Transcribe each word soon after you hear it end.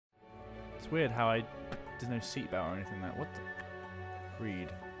It's weird how there's no seatbelt or anything there. What the? Read.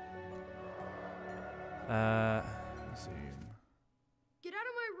 Zoom. Get out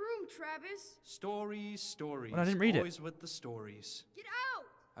of my room, Travis! Stories, stories. Well, I didn't read it. Always with the stories. Get out!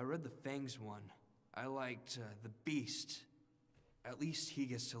 I read the Fangs one. I liked the Beast. At least he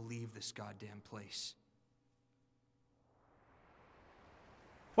gets to leave this goddamn place.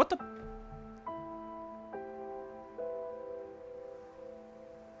 What the?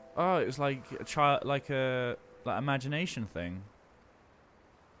 Oh, it was like a child, like imagination thing.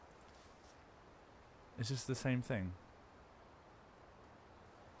 Is this the same thing?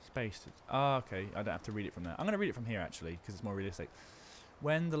 Spaced. Oh, okay. I don't have to read it from there. I'm going to read it from here, actually, because it's more realistic.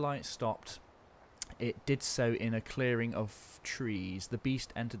 When the light stopped, it did so in a clearing of trees. The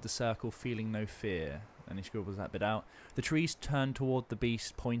beast entered the circle, feeling no fear. And he scribbles that bit out. The trees turned toward the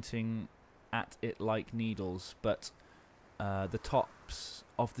beast, pointing at it like needles, but the tops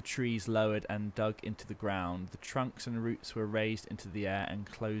of the trees lowered and dug into the ground. The trunks and roots were raised into the air and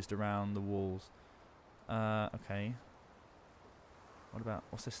closed around the walls. Okay. What about,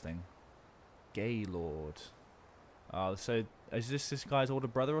 what's this thing? Gaylord. Oh, so is this guy's older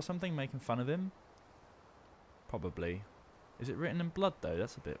brother or something making fun of him? Probably. Is it written in blood though?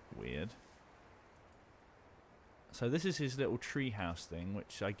 That's a bit weird. So this is his little treehouse thing,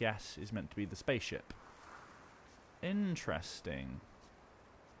 which I guess is meant to be the spaceship. Interesting.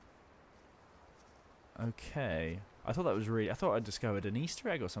 Okay. I thought that was really... I thought I'd discovered an Easter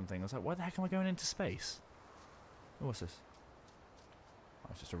egg or something. I was like, why the heck am I going into space? Oh, what's this? Oh,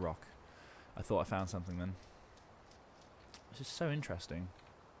 it's just a rock. I thought I found something then. This is so interesting.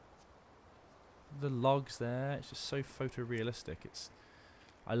 The logs there, it's just so photorealistic.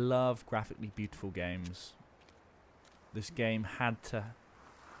 I love graphically beautiful games. This game had to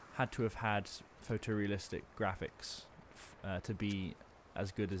have had photorealistic graphics to be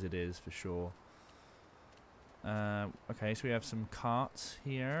as good as it is, for sure. Okay, so we have some carts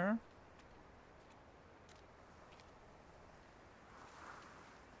here.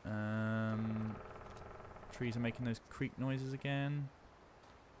 Trees are making those creak noises again.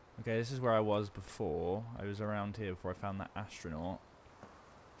 Okay, this is where I was before. I was around here before I found that astronaut.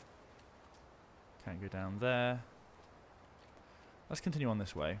 Can't go down there. Let's continue on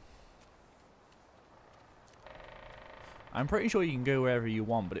this way. I'm pretty sure you can go wherever you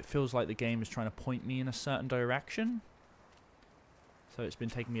want, but it feels like the game is trying to point me in a certain direction. So it's been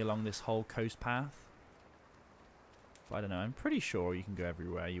taking me along this whole coast path. But I don't know, I'm pretty sure you can go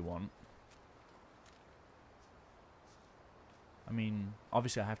everywhere you want. I mean,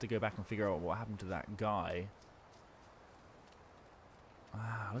 obviously I have to go back and figure out what happened to that guy.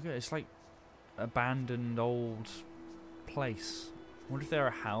 Ah, look at it, it's like abandoned old place. I wonder if there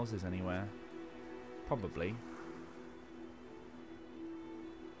are houses anywhere. Probably.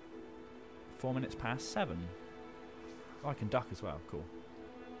 4 minutes past 7. Oh, I can duck as well. Cool.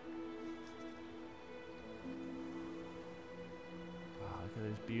 Oh, look at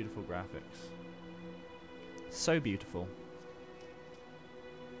those beautiful graphics. So beautiful.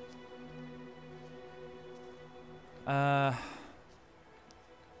 Okay,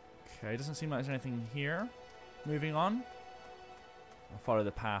 doesn't seem like there's anything here. Moving on. I'll follow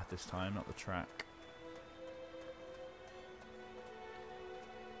the path this time, not the track.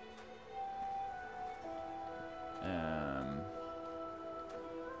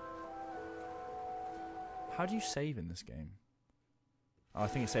 How do you save in this game? Oh, I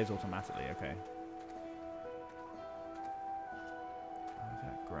think it saves automatically, okay. Oh, look at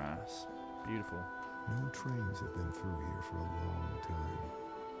that grass. Beautiful. No trains have been through here for a long time.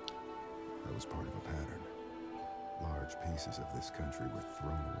 That was part of a pattern. Large pieces of this country were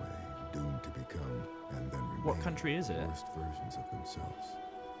thrown away, doomed to become, and then remain What country is it? the worst versions of themselves.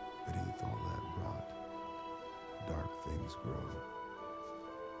 Beneath all that rot, dark things grow.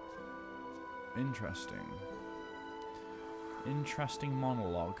 Interesting. Interesting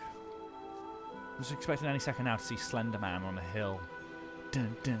monologue. I was expecting any second now to see Slender Man on a hill.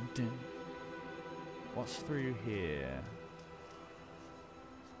 Dun dun dun. What's through here?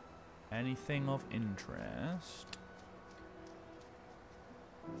 Anything of interest?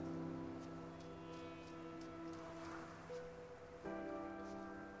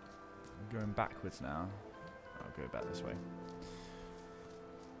 I'm going backwards now. I'll go back this way.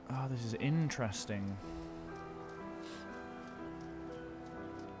 Oh, this is interesting.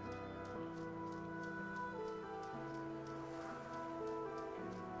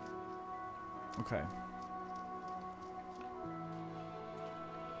 Okay.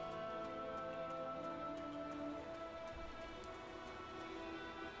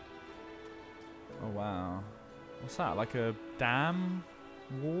 Oh wow. What's that? Like a dam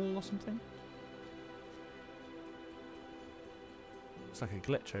wall or something? It's like a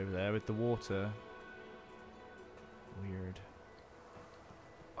glitch over there with the water. Weird.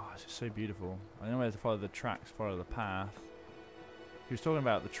 Oh, it's just so beautiful. I don't know where to follow the tracks, follow the path. He was talking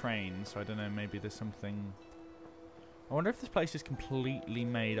about the train, so I don't know, maybe there's something... I wonder if this place is completely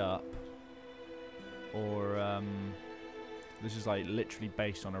made up. Or, this is like literally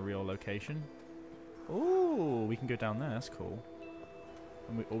based on a real location. Ooh, we can go down there, that's cool.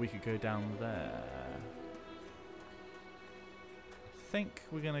 And or we could go down there. I think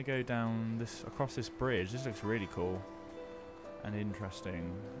we're gonna go down this, across this bridge. This looks really cool and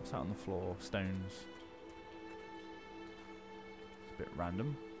interesting. What's out on the floor? Stones. It's a bit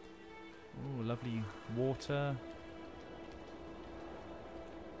random. Ooh, lovely water.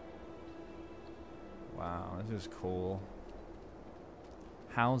 Wow, this is cool.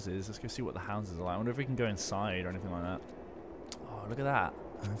 Houses. Let's go see what the houses are like. I wonder if we can go inside or anything like that. Oh, look at that.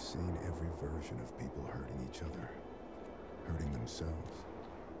 I've seen every version of people hurting each other, hurting themselves.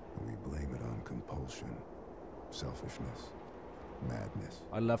 We blame it on compulsion, selfishness, madness.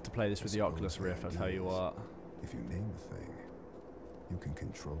 I'd love to play this with the Oculus Rift, I'll tell you what. If you name the thing, you can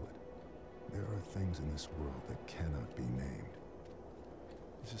control it. There are things in this world that cannot be named.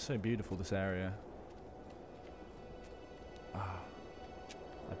 This is so beautiful, this area. Ah,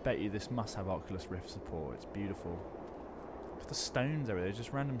 I bet you this must have Oculus Rift support. It's beautiful. Look at the stones over there,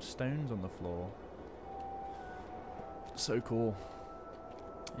 just random stones on the floor. So cool.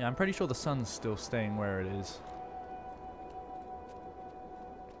 Yeah, I'm pretty sure the sun's still staying where it is.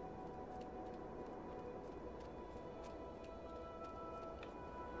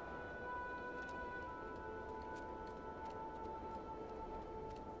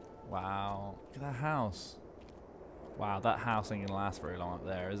 Wow, look at that house. Wow, that house ain't gonna last very long up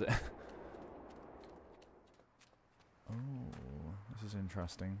there, is it? Oh, this is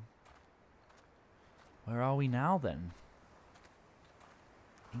interesting. Where are we now then?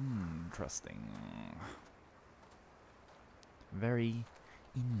 Interesting. Very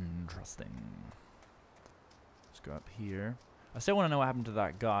interesting. Let's go up here. I still want to know what happened to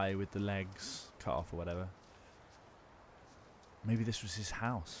that guy with the legs cut off or whatever. Maybe this was his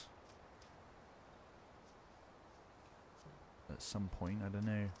house. At some point, I don't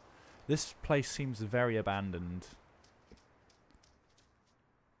know. This place seems very abandoned.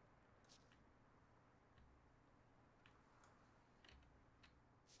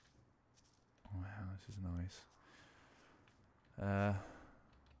 Wow, this is nice.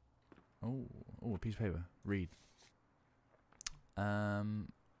 Oh, a piece of paper. Read.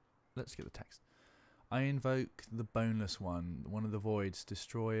 Let's get the text. I invoke the boneless one of the voids,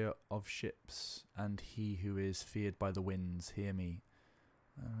 destroyer of ships, and he who is feared by the winds. Hear me.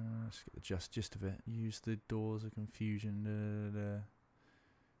 Let's get the gist of it. Use the doors of confusion.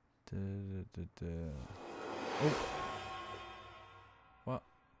 Oh. What?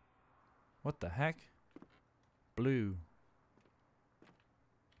 What the heck? Blue.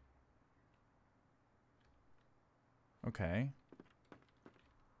 Okay.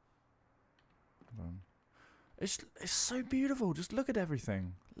 Hold on. It's so beautiful. Just look at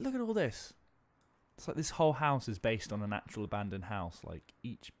everything. Look at all this. It's like this whole house is based on an actual abandoned house. Like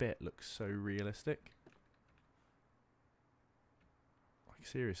each bit looks so realistic. Like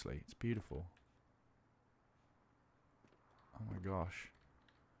seriously, it's beautiful. Oh my gosh.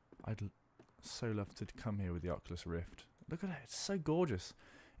 I'd so love to come here with the Oculus Rift. Look at it. It's so gorgeous.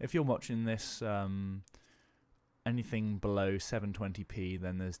 If you're watching this anything below 720p,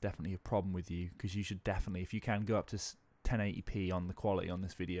 then there's definitely a problem with you, because you should definitely, if you can, go up to 1080p on the quality on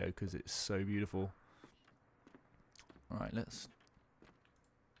this video, because it's so beautiful. Alright, let's...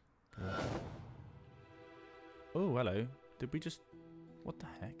 Oh, hello. Did we just... What the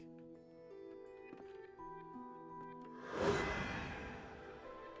heck?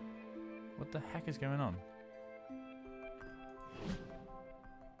 What the heck is going on?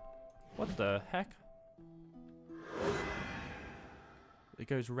 What the heck? It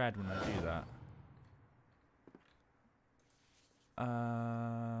goes red when I do that.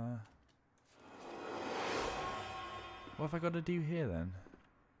 What have I got to do here then?